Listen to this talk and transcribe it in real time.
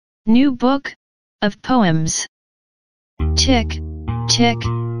New book of poems. Tick, tick,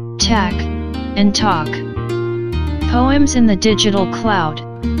 tack, and talk. Poems in the Digital Cloud.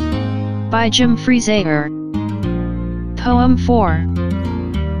 By Jom Friser. Poem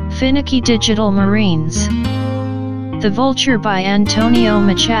 4. Finicky Digital Marines. The Vulture by Antonio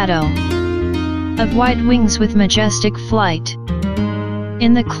Machado. Of white wings with majestic flight.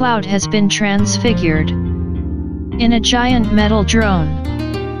 In the cloud has been transfigured. In a giant metal drone.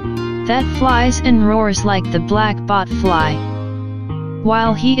 That flies and roars like the black botfly.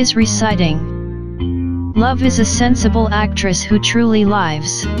 While he is reciting, love is a sensible actress who truly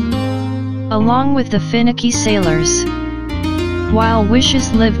lives. Along with the finicky sailors. While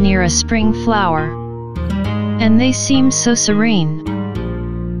wishes live near a spring flower. And they seem so serene.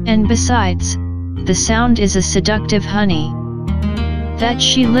 And besides, the sound is a seductive honey. That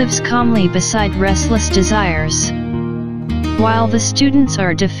she lives calmly beside restless desires. While the students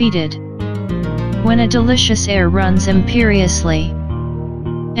are defeated. When a delicious air runs imperiously.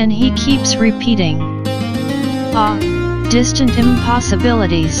 And he keeps repeating. Ah, distant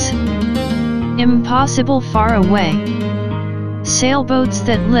impossibilities. Impossible far away. Sailboats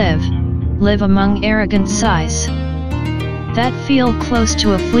that live among arrogant sighs. That feel close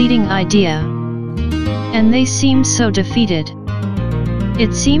to a fleeting idea. And they seem so defeated.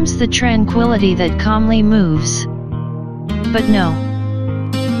 It seems the tranquility that calmly moves. But no,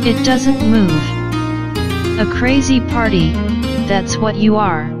 it doesn't move. A crazy party, that's what you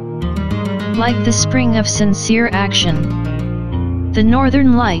are. Like the spring of sincere action. The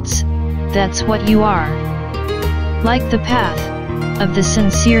northern lights, that's what you are. Like the path of the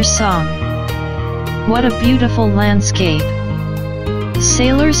sincere song. What a beautiful landscape.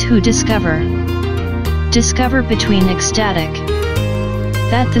 Sailors who discover between ecstatic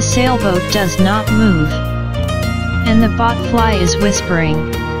that the sailboat does not move. And the botfly is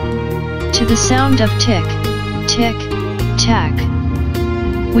whispering to the sound of tick, tick, tack.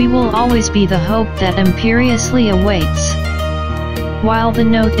 We will always be the hope that imperiously awaits. While the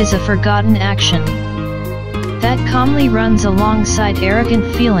note is a forgotten action that calmly runs alongside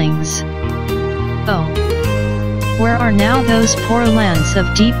arrogant feelings. Oh, where are now those poor lands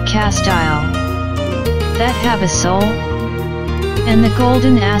of deep Castile that have a soul? And the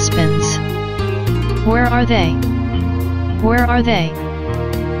golden aspens, where are they? Where are they?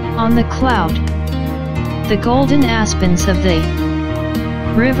 On the cloud. The golden aspens of the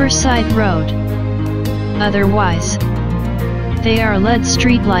riverside road. Otherwise, they are LED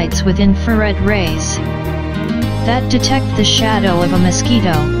streetlights with infrared rays that detect the shadow of a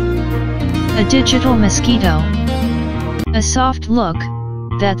mosquito. A digital mosquito. A soft look,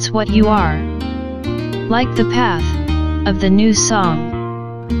 that's what you are. Like the path of the new song.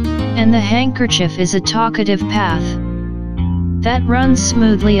 And the handkerchief is a talkative path that runs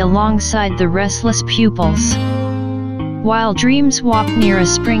smoothly alongside the restless pupils. While dreams walk near a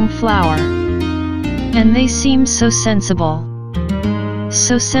spring flower. And they seem so sensible.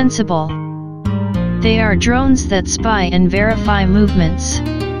 So sensible. They are drones that spy and verify movements.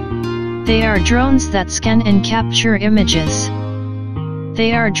 They are drones that scan and capture images.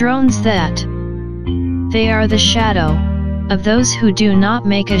 They are drones that. They are the shadow of those who do not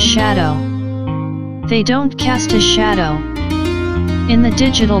make a shadow. They don't cast a shadow in the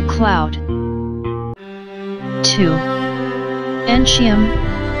digital cloud. 2. Entium,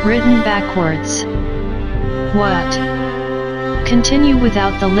 written backwards. What? Continue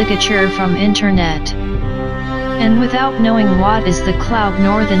without the ligature from internet. And without knowing what is the cloud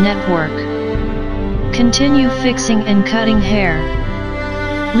nor the network. Continue fixing and cutting hair.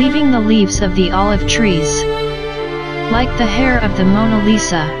 Leaving the leaves of the olive trees. Like the hair of the Mona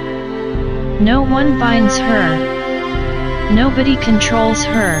Lisa. No one binds her. Nobody controls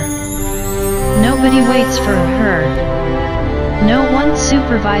her. Nobody waits for her. No one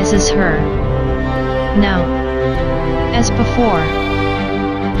supervises her. Now, as before,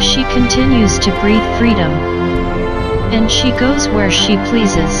 she continues to breathe freedom. And she goes where she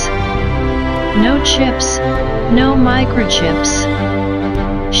pleases. No chips, no microchips.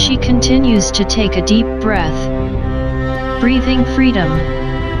 She continues to take a deep breath. Breathing freedom.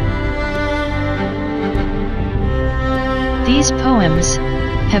 These poems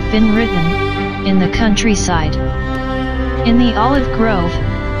have been written in the countryside, in the olive grove,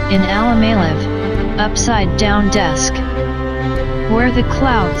 in Alamalev, upside down desk, where the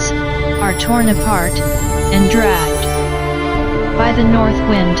clouds are torn apart and dragged by the north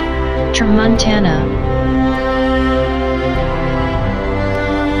wind, Tramontana.